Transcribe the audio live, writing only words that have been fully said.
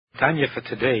Tanya for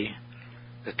today,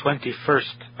 the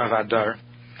 21st of Adar,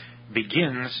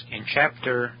 begins in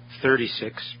chapter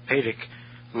 36, Perek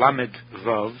Lamed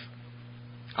Vav,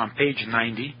 on page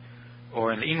 90,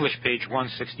 or in the English page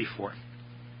 164.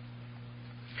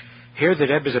 Here the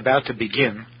Rebbe is about to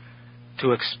begin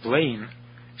to explain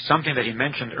something that he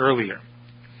mentioned earlier,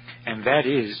 and that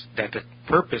is that the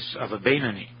purpose of a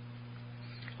Beinoni,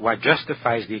 what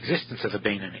justifies the existence of a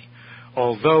Beinoni,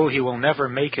 although he will never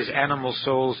make his animal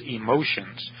soul's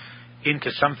emotions into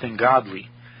something godly,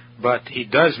 but he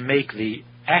does make the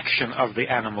action of the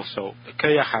animal soul, the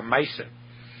Koyach HaMaaseh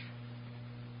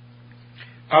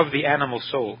of the animal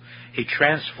soul, he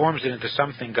transforms it into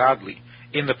something godly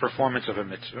in the performance of a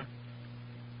mitzvah.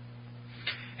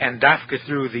 And dafka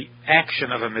through the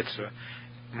action of a mitzvah,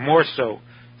 more so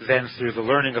than through the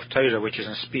learning of Torah, which is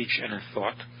in speech and in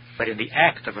thought, but in the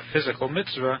act of a physical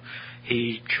mitzvah,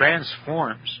 he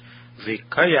transforms the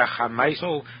Koyach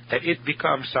HaMaaseh that it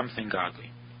becomes something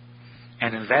godly.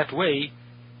 And in that way,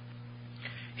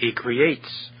 he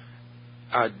creates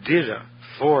a dira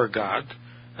for God,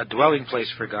 a dwelling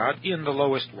place for God in the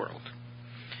lowest world.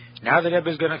 Now the Rebbe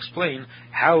is going to explain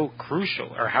how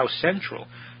crucial or how central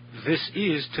this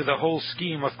is to the whole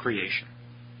scheme of creation.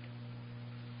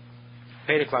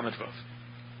 Perek Lamed Vav.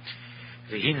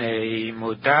 V'hinei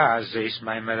muda zeis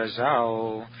maimer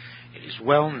hazal. It is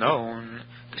well known,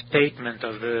 the statement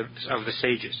of the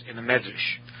sages in the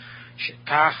Medrash,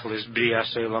 Shetachlis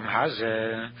brias olam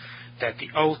hazeh, that the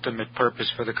ultimate purpose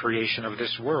for the creation of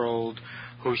this world,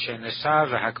 hu shenesav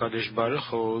hakadosh baruch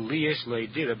hu liyes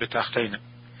leidira b'tachteinu.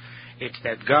 It's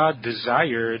that God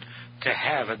desired to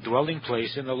have a dwelling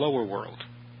place in the lower world.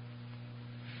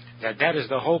 That is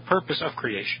the whole purpose of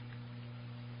creation.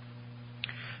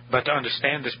 But to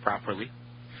understand this properly,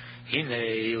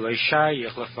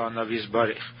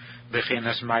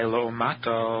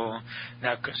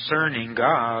 now concerning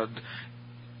God,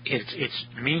 it's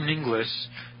meaningless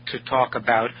to talk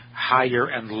about higher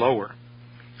and lower.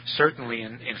 Certainly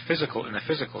in the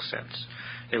physical sense.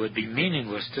 It would be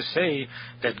meaningless to say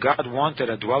that God wanted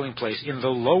a dwelling place in the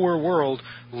lower world,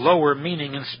 lower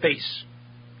meaning in space.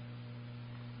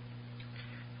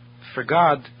 For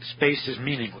God, space is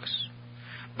meaningless.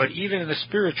 But even in the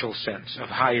spiritual sense of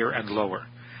higher and lower,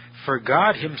 for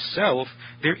God himself,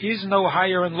 there is no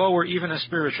higher and lower even in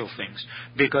spiritual things,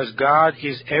 because God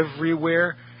is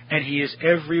everywhere and he is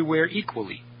everywhere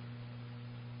equally.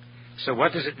 So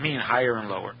what does it mean, higher and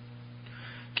lower?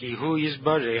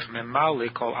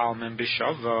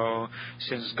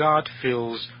 Since God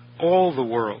fills all the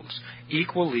worlds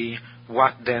equally,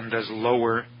 what then does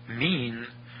lower mean?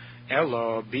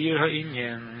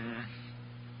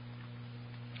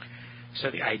 So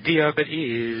the idea of it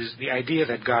is, the idea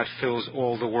that God fills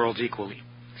all the worlds equally,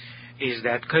 is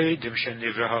that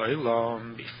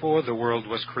before the world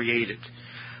was created,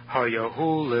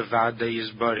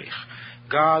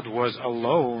 God was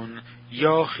alone,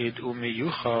 Yochid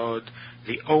umiyuchad,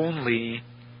 the only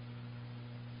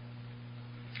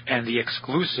and the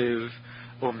exclusive,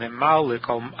 umemalik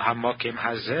hamokim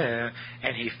hazeh,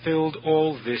 and he filled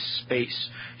all this space,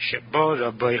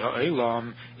 shebora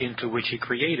b'ha'olam, into which he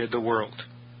created the world.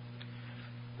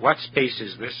 What space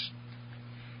is this?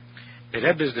 The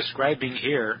Rebbe is describing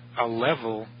here a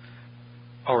level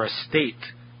or a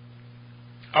state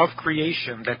of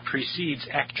creation that precedes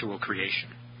actual creation.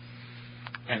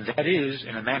 And that is,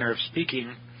 in a manner of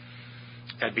speaking,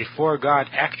 that before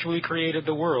God actually created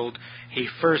the world, he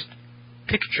first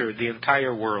pictured the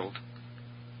entire world.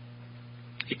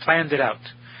 He planned it out.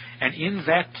 And in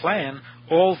that plan,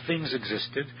 all things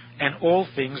existed, and all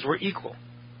things were equal.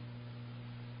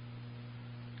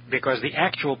 Because the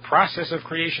actual process of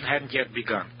creation hadn't yet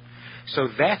begun. So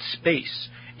that space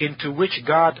into which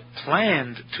God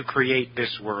planned to create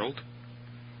this world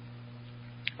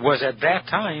was at that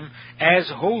time as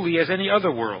holy as any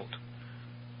other world,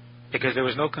 because there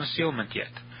was no concealment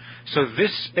yet. So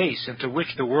this space into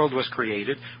which the world was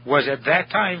created was at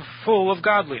that time full of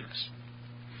godliness.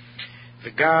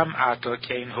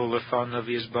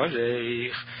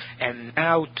 And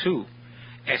now too,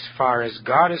 as far as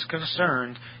God is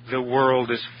concerned, the world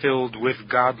is filled with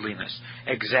godliness,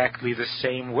 exactly the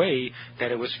same way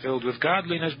that it was filled with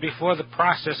godliness before the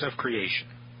process of creation.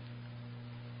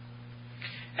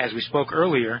 As we spoke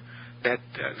earlier, that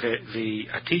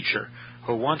a teacher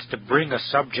who wants to bring a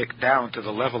subject down to the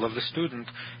level of the student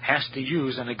has to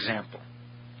use an example,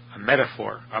 a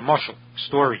metaphor, a mashal,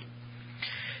 story.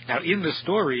 Now, in the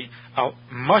story,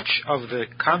 much of the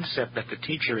concept that the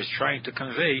teacher is trying to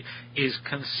convey is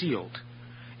concealed.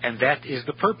 And that is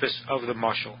the purpose of the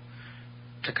mashal,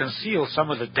 to conceal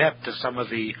some of the depth and some of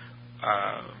the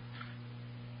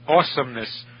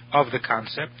awesomeness of the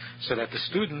concept so that the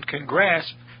student can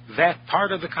grasp that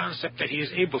part of the concept that he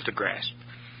is able to grasp.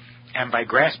 And by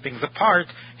grasping the part,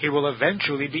 he will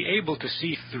eventually be able to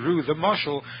see through the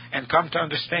mashal and come to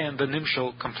understand the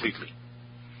nimshal completely.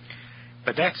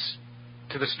 But that's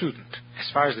to the student. As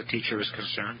far as the teacher is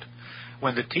concerned,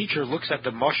 when the teacher looks at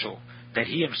the mashal that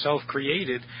he himself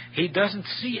created, he doesn't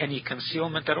see any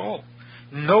concealment at all.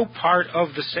 No part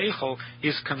of the seichel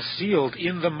is concealed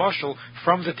in the mashal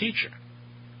from the teacher.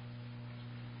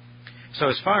 So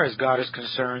as far as God is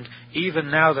concerned,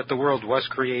 even now that the world was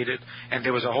created and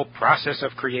there was a whole process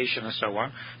of creation and so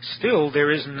on, still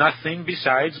there is nothing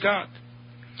besides God.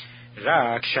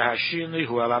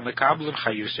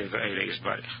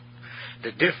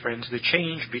 The difference, the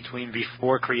change between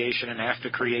before creation and after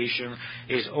creation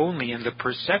is only in the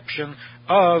perception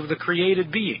of the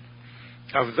created being,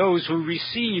 of those who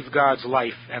receive God's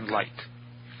life and light.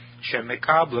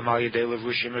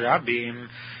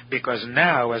 Because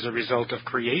now, as a result of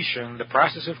creation, the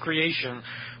process of creation,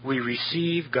 we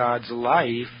receive God's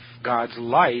life, God's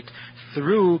light,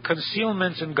 through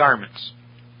concealments and garments,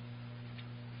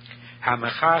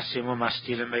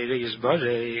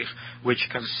 which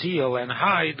conceal and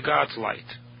hide God's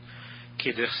light.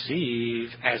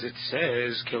 As it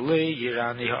says,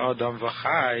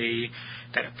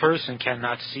 that a person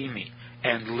cannot see me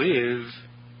and live.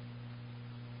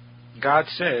 God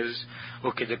says,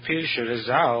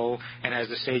 and as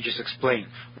the sages explain,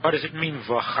 what does it mean,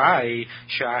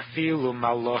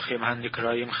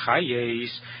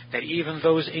 that even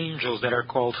those angels that are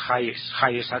called Chayes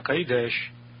HaKodesh,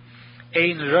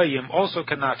 Ein Rayim, also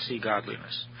cannot see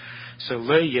godliness. So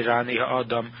Le Yirani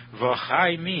Ha'adam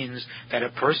V'chai means that a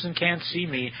person can't see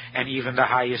me, and even the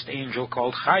highest angel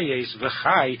called Chayes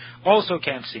V'chai also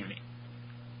can't see me.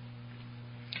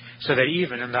 So that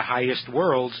even in the highest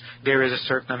worlds there is a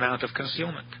certain amount of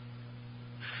concealment.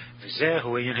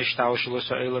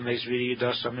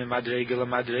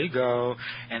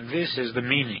 And this is the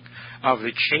meaning of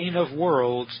the chain of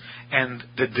worlds and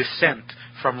the descent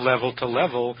from level to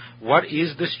level. What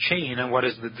is this chain and what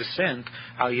is the descent?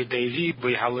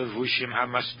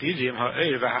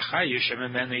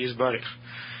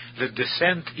 The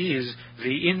descent is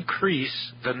the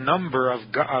increase, the number of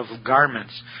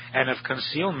garments and of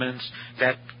concealments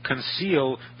that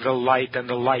conceal the light and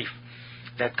the life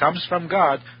that comes from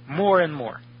God more and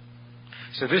more.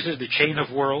 So this is the chain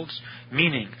of worlds,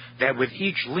 meaning that with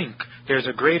each link there's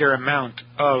a greater amount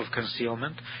of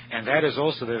concealment, and that is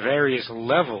also the various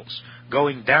levels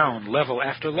going down, level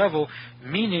after level,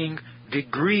 meaning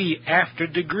degree after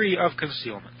degree of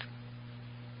concealment.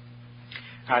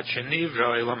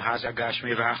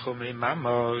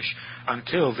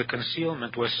 Until the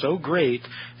concealment was so great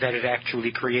that it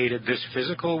actually created this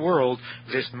physical world,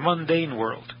 this mundane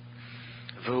world.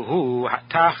 And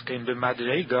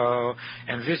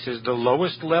this is the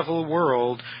lowest level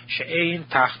world,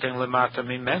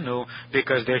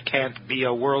 because there can't be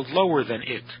a world lower than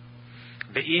it.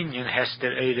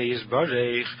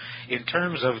 In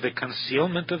terms of the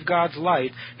concealment of God's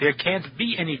light, there can't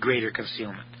be any greater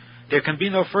concealment. There can be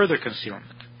no further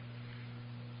concealment.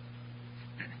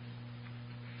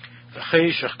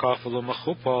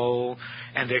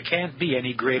 And there can't be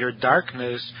any greater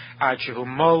darkness,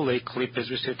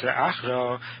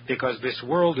 because this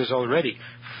world is already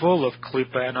full of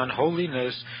klippa and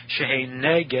unholiness,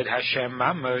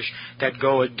 that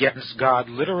go against God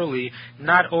literally.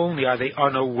 Not only are they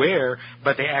unaware,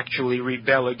 but they actually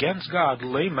rebel against God,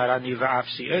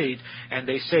 and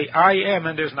they say, I am,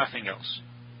 and there's nothing else.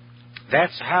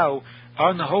 That's how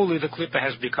unholy the klippa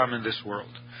has become in this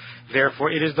world. Therefore,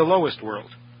 it is the lowest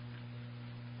world.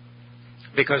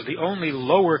 Because the only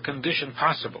lower condition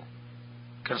possible,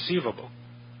 conceivable,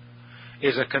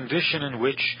 is a condition in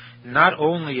which not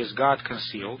only is God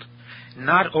concealed,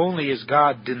 not only is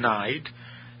God denied,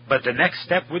 but the next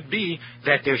step would be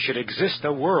that there should exist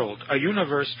a world, a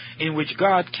universe, in which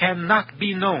God cannot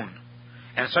be known.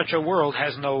 And such a world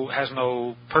has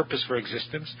no purpose for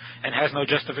existence and has no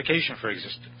justification for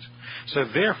existence. So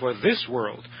therefore, this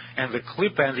world and the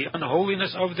klippa and the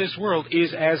unholiness of this world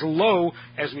is as low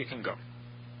as we can go.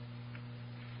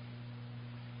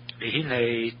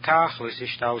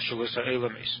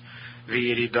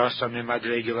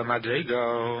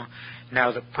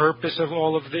 Now the purpose of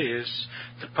all of this,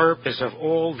 the purpose of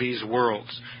all these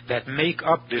worlds that make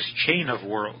up this chain of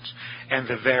worlds and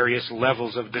the various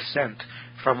levels of descent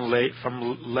from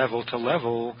level to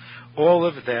level, all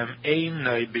of them, they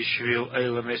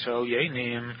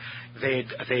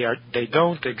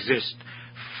don't exist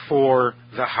for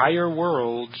the higher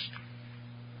worlds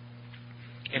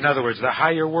In other words, the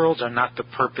higher worlds are not the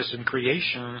purpose in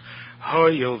creation,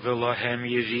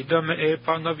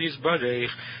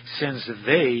 since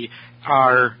they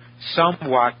are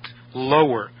somewhat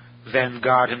lower than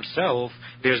God himself.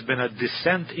 There's been a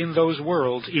descent in those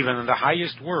worlds, even in the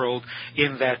highest world,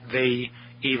 in that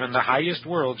even the highest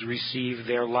worlds receive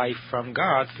their life from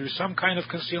God through some kind of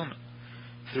concealment,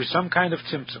 through some kind of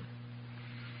tzimtzum.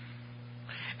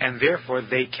 And therefore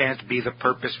they can't be the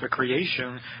purpose for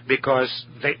creation because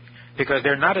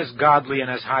they're not as godly and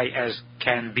as high as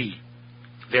can be.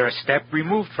 They're a step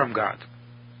removed from God.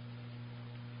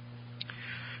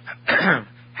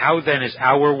 How then is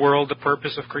our world the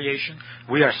purpose of creation?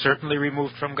 We are certainly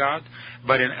removed from God,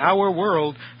 but in our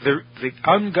world, the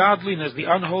ungodliness, the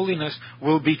unholiness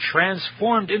will be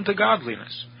transformed into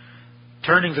godliness,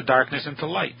 turning the darkness into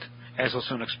light, as we'll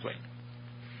soon explain.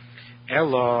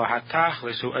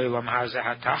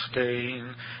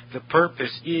 The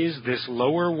purpose is this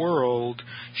lower world,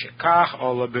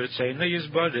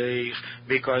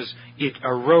 because it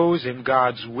arose in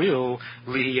God's will,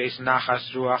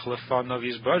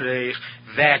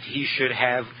 that he should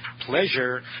have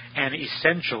pleasure, an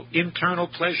essential internal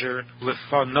pleasure,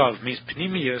 lefanov means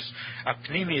pnimius, a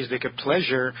pnimius like a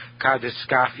pleasure,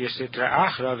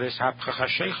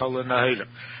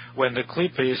 when the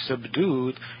klipa is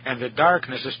subdued and the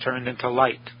darkness is turned into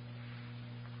light.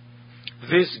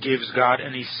 This gives God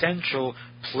an essential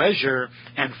pleasure,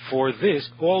 and for this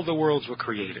all the worlds were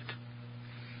created.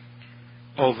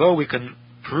 Although we can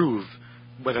prove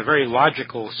with a very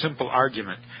logical, simple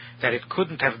argument that it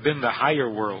couldn't have been the higher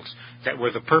worlds that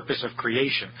were the purpose of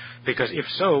creation, because if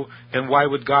so, then why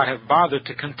would God have bothered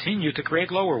to continue to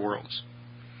create lower worlds?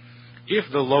 If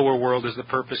the lower world is the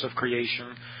purpose of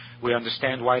creation, we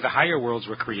understand why the higher worlds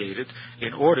were created,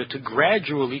 in order to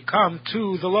gradually come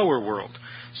to the lower world.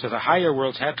 So the higher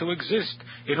worlds had to exist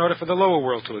in order for the lower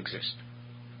world to exist.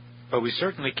 But we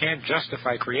certainly can't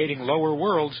justify creating lower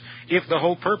worlds if the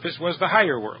whole purpose was the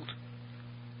higher world.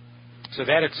 So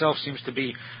that itself seems to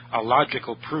be a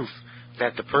logical proof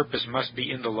that the purpose must be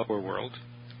in the lower world.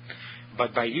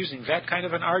 But by using that kind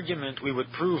of an argument, we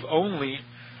would prove only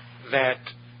that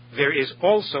there is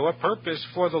also a purpose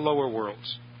for the lower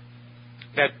worlds.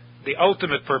 That the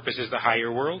ultimate purpose is the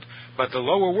higher world, but the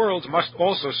lower worlds must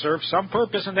also serve some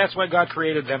purpose, and that's why God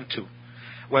created them too.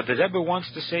 What the Rebbe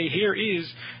wants to say here is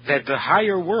that the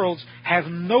higher worlds have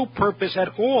no purpose at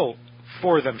all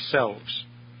for themselves.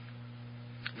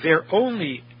 Their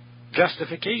only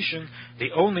justification,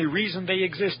 the only reason they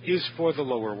exist, is for the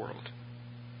lower world.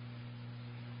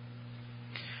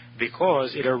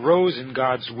 Because it arose in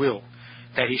God's will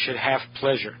that he should have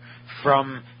pleasure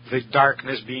from the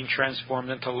darkness being transformed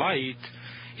into light.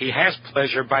 He has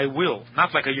pleasure by will,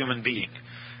 not like a human being.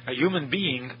 A human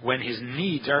being, when his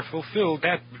needs are fulfilled,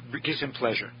 that gives him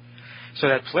pleasure. So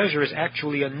that pleasure is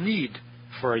actually a need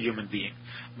for a human being.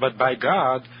 But by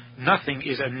God, nothing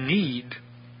is a need.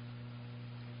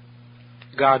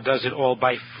 God does it all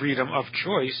by freedom of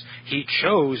choice. He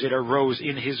chose, it arose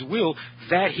in his will,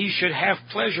 that he should have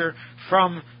pleasure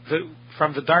from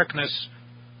the darkness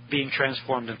being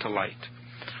transformed into light.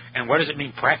 And what does it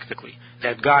mean practically?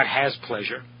 That God has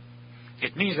pleasure.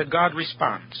 It means that God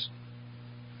responds.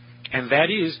 And that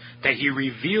is that he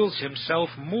reveals himself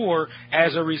more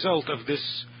as a result of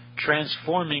this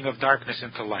transforming of darkness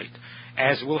into light,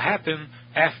 as will happen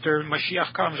after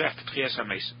Mashiach comes, after Tchias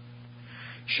HaMesim.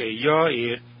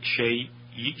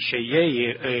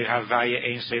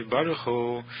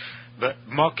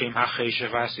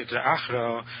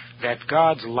 That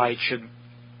God's light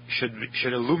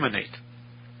should illuminate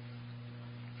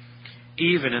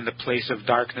even in the place of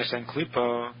darkness and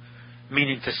klipa,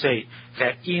 meaning to say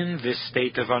that in this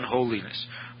state of unholiness,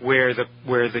 where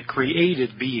the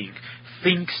created being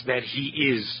thinks that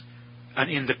he is an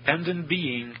independent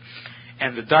being,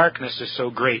 and the darkness is so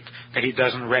great that he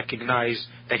doesn't recognize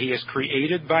that he is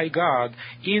created by God,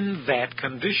 in that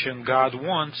condition God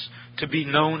wants to be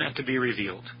known and to be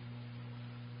revealed.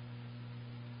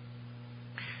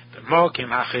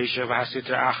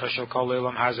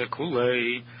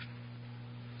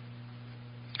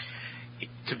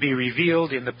 To be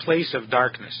revealed in the place of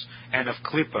darkness and of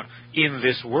klipa in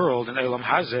this world, in Elam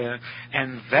Hazeh,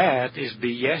 and that is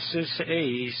biyeser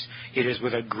eis. It is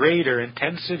with a greater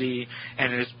intensity,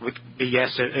 and it is with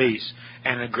biyeser eis,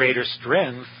 and a greater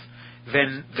strength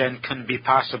than can be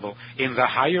possible in the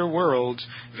higher worlds.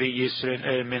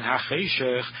 V'yisrin min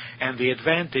hacheshech, and the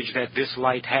advantage that this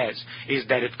light has is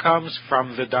that it comes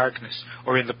from the darkness,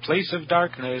 or in the place of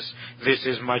darkness. This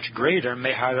is much greater of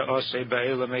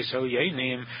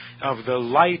the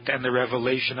light and the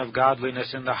revelation of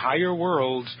godliness in the higher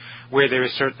worlds, where there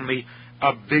is certainly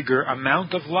a bigger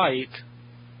amount of light,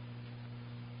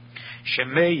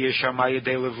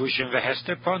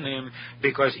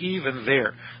 because even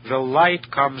there, the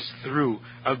light comes through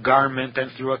a garment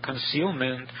and through a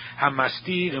concealment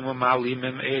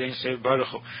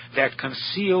that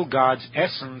conceal God's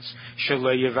essence,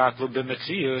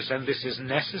 and this is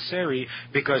necessary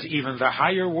because even the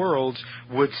higher worlds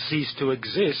would cease to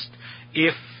exist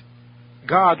if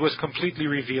God was completely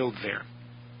revealed there.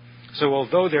 So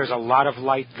although there's a lot of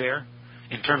light there,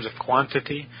 in terms of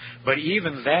quantity, but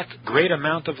even that great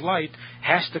amount of light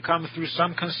has to come through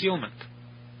some concealment.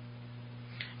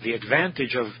 The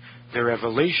advantage of the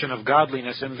revelation of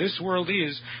godliness in this world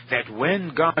is that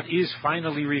when God is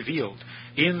finally revealed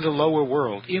in the lower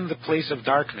world, in the place of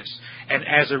darkness, and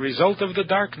as a result of the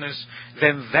darkness,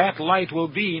 then that light will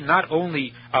be not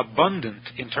only abundant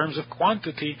in terms of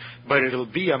quantity, but it'll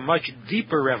be a much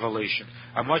deeper revelation,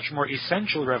 a much more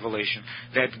essential revelation,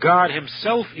 that God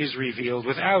Himself is revealed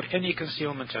without any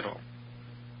concealment at all.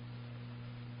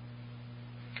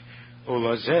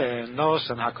 And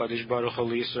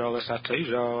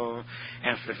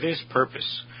for this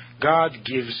purpose, God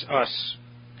gives us,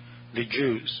 the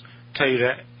Jews,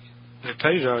 the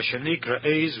Torah shenikra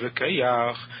Eis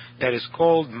v'Kayach, that is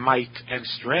called might and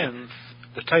strength.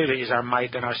 The Torah is our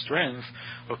might and our strength.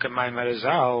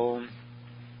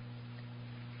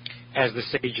 As the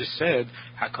sages said,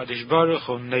 HaKadosh Baruch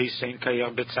Hu Neisen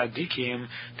Kayach b'Tzadikim,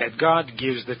 that God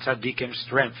gives the Tzadikim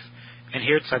strength. And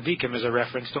here tzaddikim is a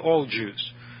reference to all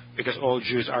Jews, because all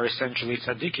Jews are essentially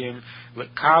tzaddikim,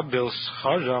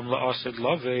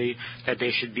 that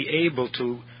they should be able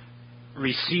to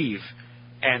receive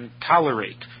and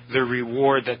tolerate the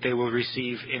reward that they will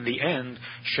receive in the end,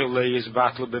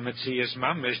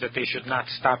 that they should not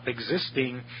stop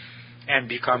existing and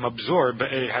become absorbed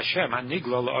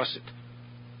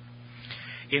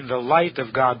in the light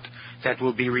of God that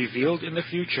will be revealed in the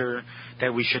future,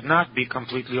 that we should not be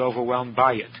completely overwhelmed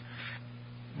by it.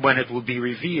 When it will be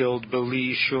revealed,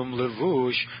 beli shum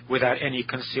levush, without any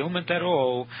concealment at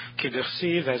all,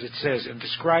 k'dersiv, as it says in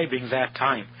describing that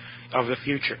time of the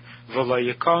future,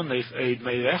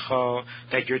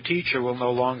 that your teacher will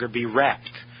no longer be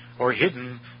wrapped or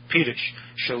hidden, pirish,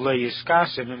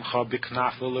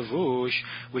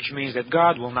 which means that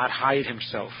God will not hide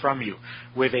Himself from you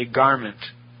with a garment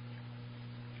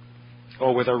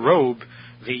or with a robe,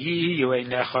 and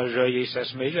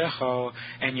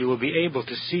you will be able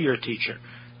to see your teacher.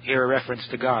 Here a reference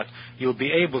to God. You'll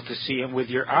be able to see Him with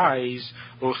your eyes,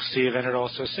 and it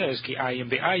also says,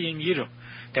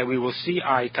 that we will see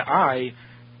eye to eye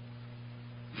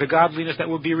the godliness that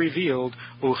will be revealed,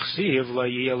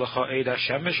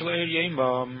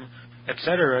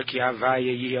 etc.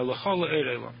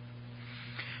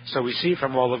 So we see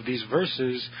from all of these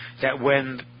verses that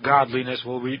when godliness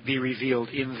will be revealed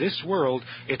in this world,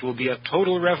 it will be a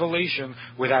total revelation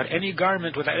without any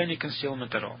garment, without any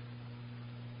concealment at all.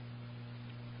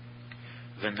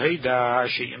 And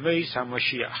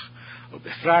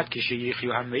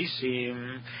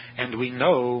we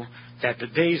know that the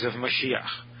days of Mashiach,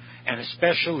 and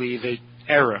especially the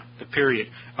era, the period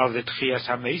of the Tchias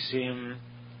HaMesim,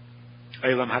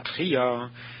 Eilam HaTchiyah,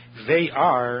 they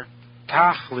are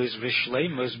Tachlis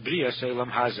v'Shleimus Brias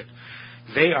Eilam Hazeh.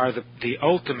 They are the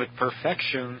ultimate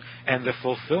perfection and the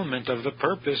fulfillment of the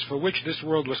purpose for which this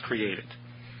world was created.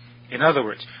 In other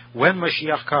words, when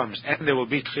Mashiach comes and there will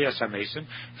be Tchias HaMesim,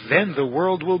 then the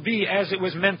world will be as it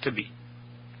was meant to be,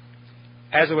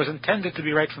 as it was intended to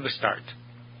be right from the start.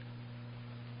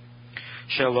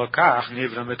 And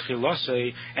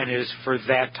it is for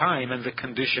that time and the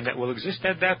condition that will exist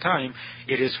at that time,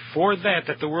 it is for that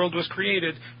the world was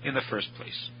created in the first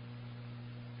place.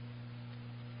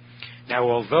 Now,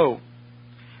 although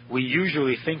we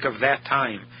usually think of that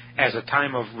time as a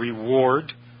time of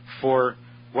reward for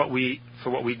what we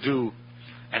do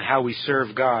and how we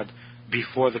serve God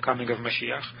before the coming of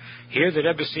Mashiach, here the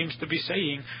Rebbe seems to be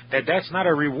saying that that's not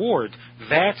a reward,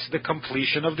 that's the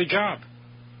completion of the job.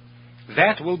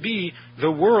 That will be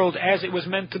the world as it was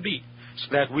meant to be, so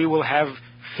that we will have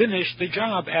finished the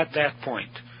job at that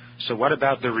point. So what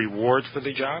about the reward for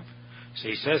the job? So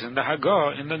he says in the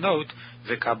Hagah, in the note,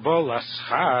 the Kabbalah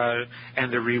Schar,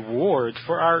 and the reward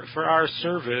for our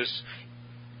service,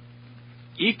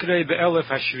 Ikrei be'elef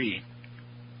hashvi.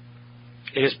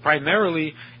 It is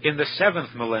primarily in the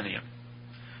 7th millennium.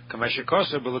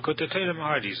 Kamashikosa b'lekutei Torah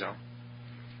Maharizal.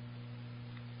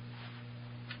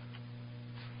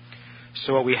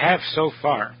 So what we have so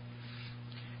far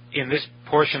in this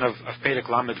portion of Perek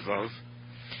Lamed Vav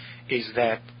is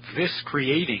that this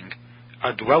creating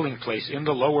a dwelling place in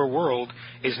the lower world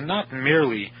is not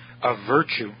merely a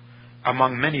virtue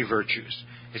among many virtues.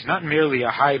 It's not merely a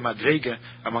high madrega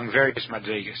among various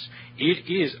madregas. It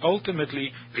is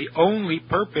ultimately the only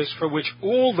purpose for which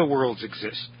all the worlds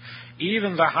exist.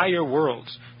 Even the higher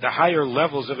worlds, the higher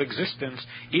levels of existence,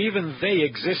 even they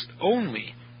exist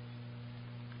only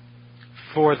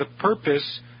for the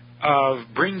purpose of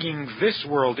bringing this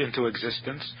world into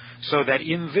existence, so that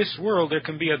in this world there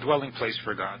can be a dwelling place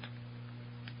for God.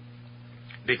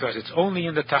 Because it's only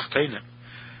in the Tachtenim,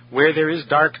 where there is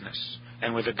darkness,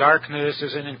 and where the darkness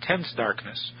is an intense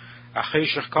darkness,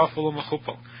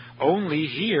 only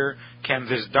here can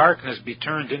this darkness be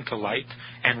turned into light,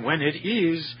 and when it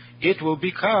is, it will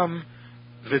become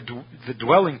the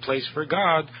dwelling place for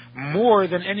God more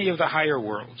than any of the higher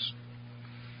worlds.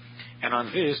 And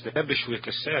on this, the Rebbe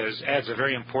Shlita says, adds a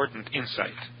very important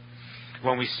insight.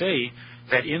 When we say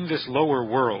that in this lower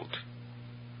world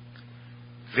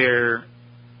there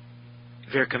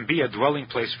can be a dwelling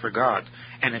place for God,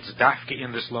 and it's dafke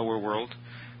in this lower world,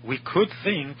 we could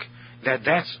think that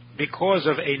that's because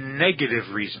of a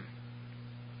negative reason,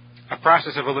 a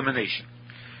process of elimination.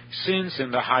 Since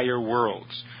in the higher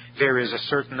worlds there is a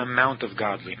certain amount of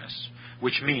godliness,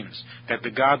 which means that the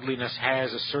godliness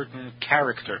has a certain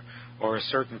character or a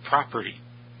certain property,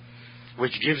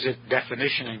 which gives it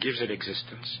definition and gives it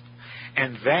existence.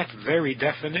 And that very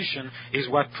definition is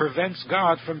what prevents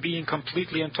God from being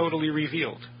completely and totally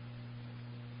revealed.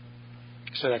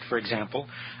 So that, for example,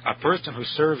 a person who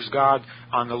serves God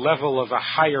on the level of a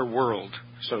higher world,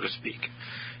 so to speak,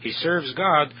 he serves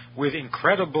God with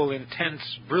incredible, intense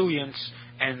brilliance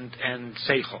and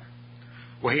seichel,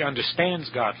 where he understands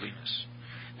godliness.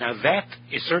 Now that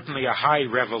is certainly a high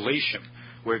revelation,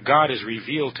 where God is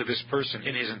revealed to this person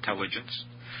in his intelligence.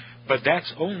 But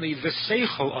that's only the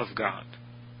seichel of God,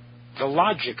 the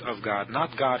logic of God,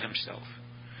 not God himself.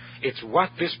 It's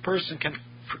what this person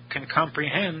can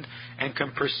comprehend and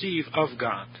can perceive of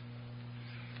God.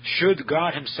 Should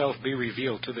God himself be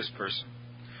revealed to this person,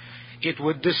 it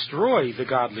would destroy the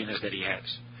godliness that he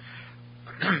has.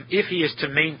 If he is to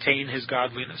maintain his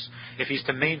godliness, if he's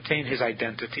to maintain his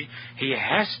identity, he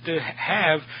has to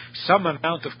have some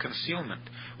amount of concealment,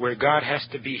 where God has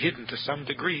to be hidden to some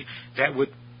degree that would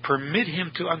permit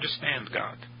him to understand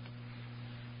God.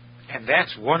 And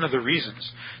that's one of the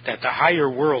reasons that the higher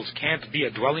worlds can't be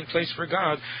a dwelling place for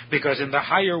God, because in the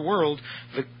higher world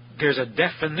there's a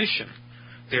definition,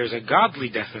 there's a godly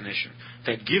definition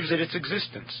that gives it its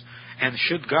existence. And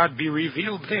should God be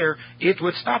revealed there, it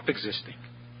would stop existing.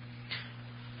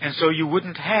 And so you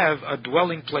wouldn't have a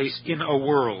dwelling place in a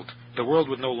world. The world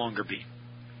would no longer be.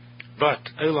 But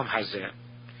Elam Hazeh,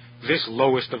 this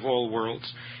lowest of all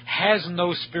worlds, has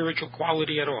no spiritual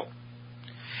quality at all.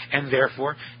 And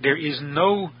therefore, there is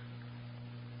no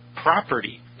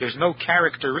property, there's no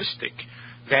characteristic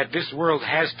that this world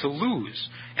has to lose.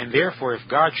 And therefore, if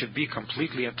God should be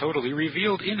completely and totally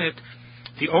revealed in it,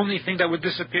 the only thing that would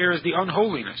disappear is the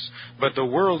unholiness. But the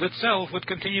world itself would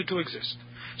continue to exist.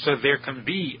 So there can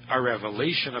be a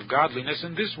revelation of godliness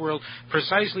in this world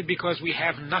precisely because we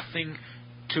have nothing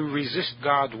to resist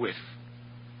God with.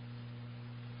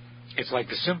 It's like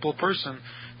the simple person.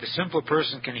 The simple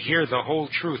person can hear the whole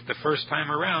truth the first time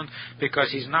around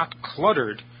because he's not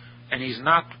cluttered and he's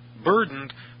not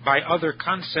burdened by other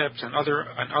concepts and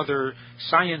other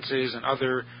sciences and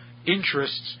other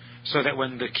interests, so that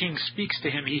when the king speaks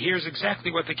to him, he hears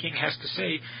exactly what the king has to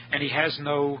say and he has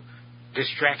no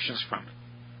distractions from it.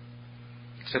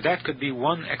 So that could be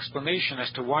one explanation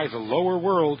as to why the lower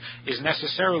world is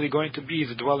necessarily going to be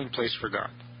the dwelling place for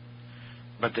God.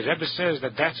 But the Rebbe says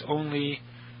that that's only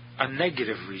a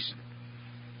negative reason,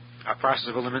 a process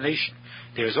of elimination.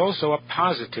 There's also a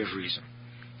positive reason,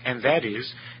 and that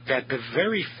is that the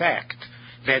very fact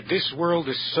that this world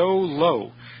is so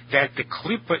low that the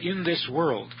Klippa in this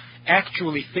world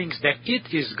actually thinks that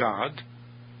it is God,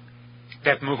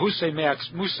 that Muhusei Me'atz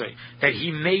Musei, that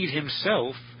he made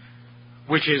himself,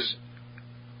 which is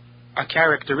a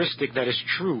characteristic that is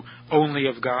true only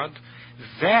of God,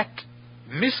 that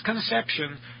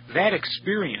misconception, that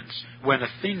experience, when a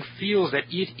thing feels that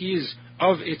it is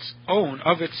of its own,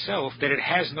 of itself, that it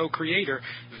has no creator,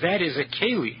 that is a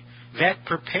keli, that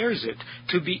prepares it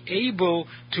to be able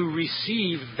to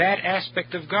receive that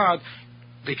aspect of God,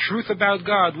 the truth about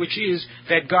God, which is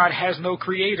that God has no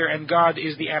creator and God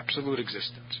is the absolute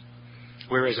existence.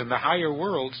 Whereas in the higher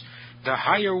worlds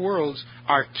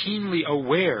are keenly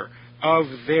aware of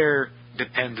their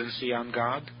dependency on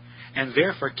God, and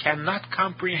therefore cannot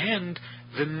comprehend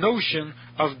the notion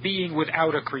of being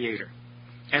without a creator.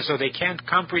 And so they can't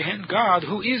comprehend God,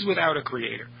 who is without a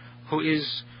creator, who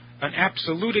is an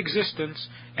absolute existence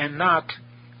and not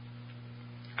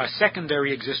a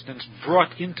secondary existence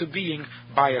brought into being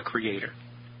by a creator.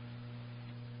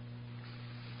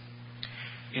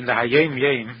 In the Hayom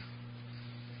Yom,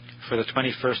 for the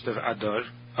 21st of Adar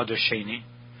Sheni,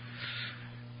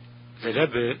 the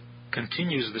Rebbe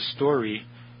continues the story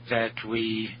that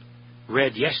we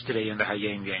read yesterday in the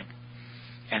Hayom Yom,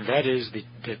 and that is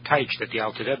the taich that the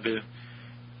Alter Rebbe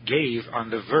gave on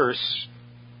the verse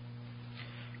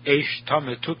Eish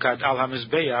Tameh Tukad Al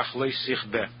HaMizbeach Lo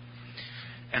Sichbeh.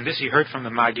 And this he heard from the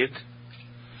Maggid,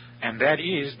 and that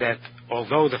is that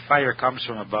although the fire comes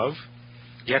from above,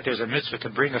 yet there's a mitzvah to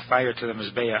bring a fire to the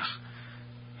Mizbeach,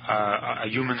 a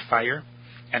human fire,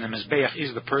 and the Mizbeach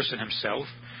is the person himself,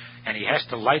 and he has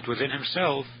to light within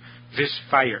himself this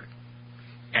fire.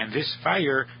 And this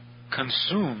fire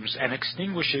consumes and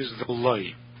extinguishes the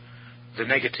loy, the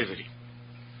negativity.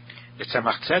 The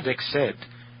Tzemach Tzedek said,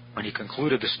 when he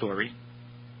concluded the story,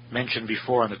 mentioned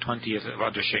before on the 20th of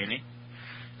Adar Sheni,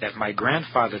 that my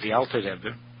grandfather, the Alter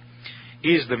Rebbe,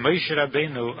 is the Moshe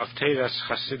Rabbeinu of Teiras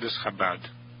Chasidus Chabad.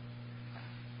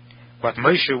 What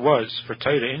Moshe was for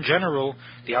Torah in general,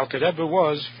 the Alter Rebbe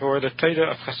was for the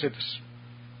Torah of Chasidus.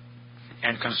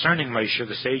 And concerning Moshe,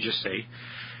 the sages say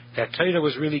that Torah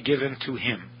was really given to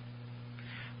him,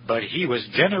 but he was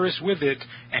generous with it,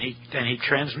 and he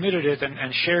transmitted it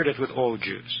and shared it with all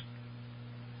Jews.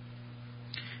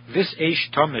 This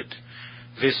Eish Tameh,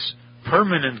 this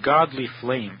permanent godly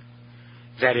flame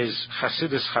that is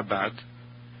Chasidus Chabad,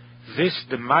 this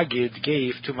the Maggid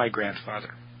gave to my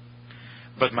grandfather.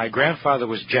 But my grandfather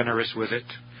was generous with it,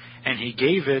 and he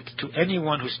gave it to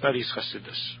anyone who studies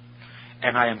Chasidus.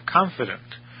 And I am confident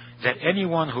that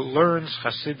anyone who learns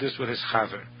Chasidus with his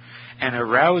chaver and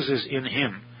arouses in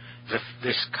him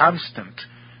this constant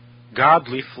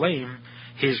godly flame,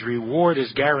 his reward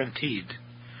is guaranteed.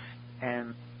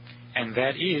 And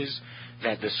that is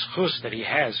that the schus that he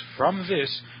has from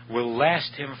this will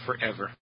last him forever.